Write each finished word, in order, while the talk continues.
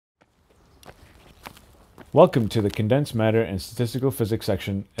Welcome to the Condensed Matter and Statistical Physics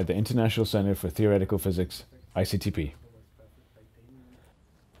section at the International Center for Theoretical Physics, ICTP.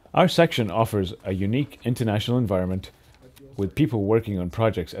 Our section offers a unique international environment with people working on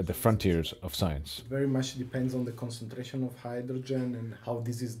projects at the frontiers of science. Very much depends on the concentration of hydrogen and how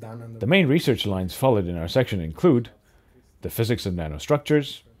this is done. The main research lines followed in our section include the physics of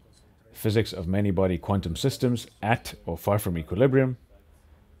nanostructures, physics of many-body quantum systems at or far from equilibrium,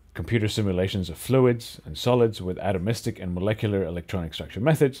 computer simulations of fluids and solids with atomistic and molecular electronic structure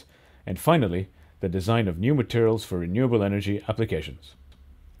methods, and finally, the design of new materials for renewable energy applications.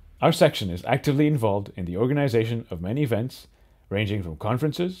 Our section is actively involved in the organization of many events, ranging from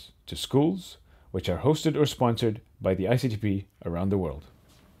conferences to schools, which are hosted or sponsored by the ICTP around the world.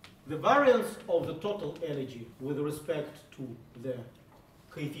 The variance of the total energy with respect to the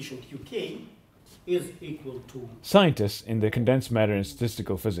coefficient UK is equal to... Scientists in the Condensed Matter and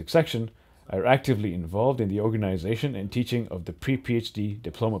Statistical Physics section are actively involved in the organization and teaching of the pre-PhD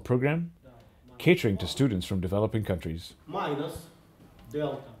diploma program, catering to students from developing countries. Minus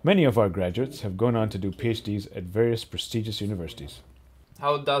delta. Many of our graduates have gone on to do PhDs at various prestigious universities.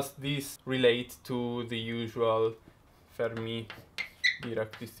 How does this relate to the usual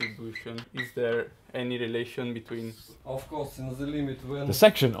Fermi-Dirac distribution? Is there any relation between... Of course, in the limit when... The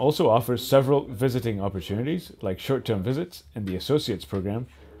section also offers several visiting opportunities, like short-term visits and the Associates program,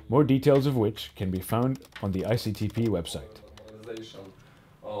 more details of which can be found on the ICTP website.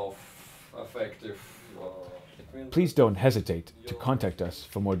 Of effective, Please don't hesitate to contact us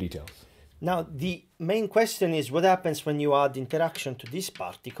for more details. Now, the main question is what happens when you add interaction to these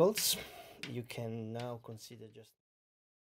particles? You can now consider just...